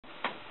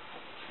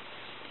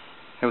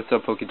Hey, what's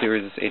up,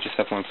 Poketubers? It's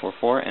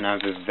HSF144, and I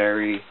have a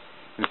very,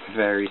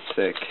 very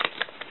sick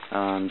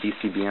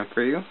BCBM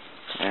for you.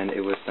 And it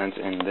was sent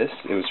in this.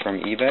 It was from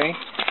eBay,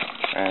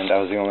 and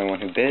I was the only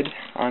one who bid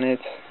on it.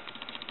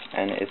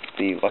 And it's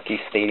the Lucky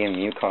Stadium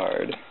Mew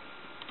card.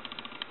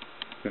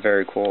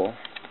 Very cool.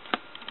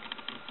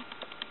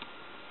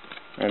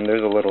 And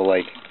there's a little,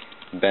 like,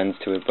 bend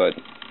to it, but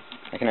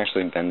I can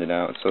actually bend it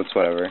out, so it's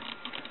whatever.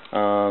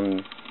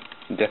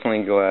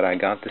 Definitely glad I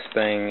got this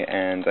thing,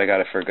 and I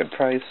got it for a good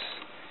price.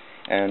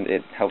 And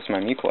it helps my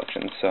Mew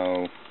collection,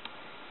 so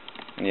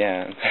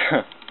yeah.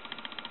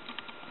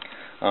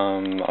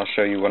 I'll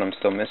show you what I'm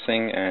still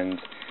missing, and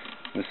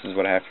this is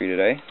what I have for you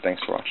today.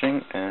 Thanks for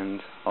watching,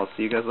 and I'll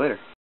see you guys later.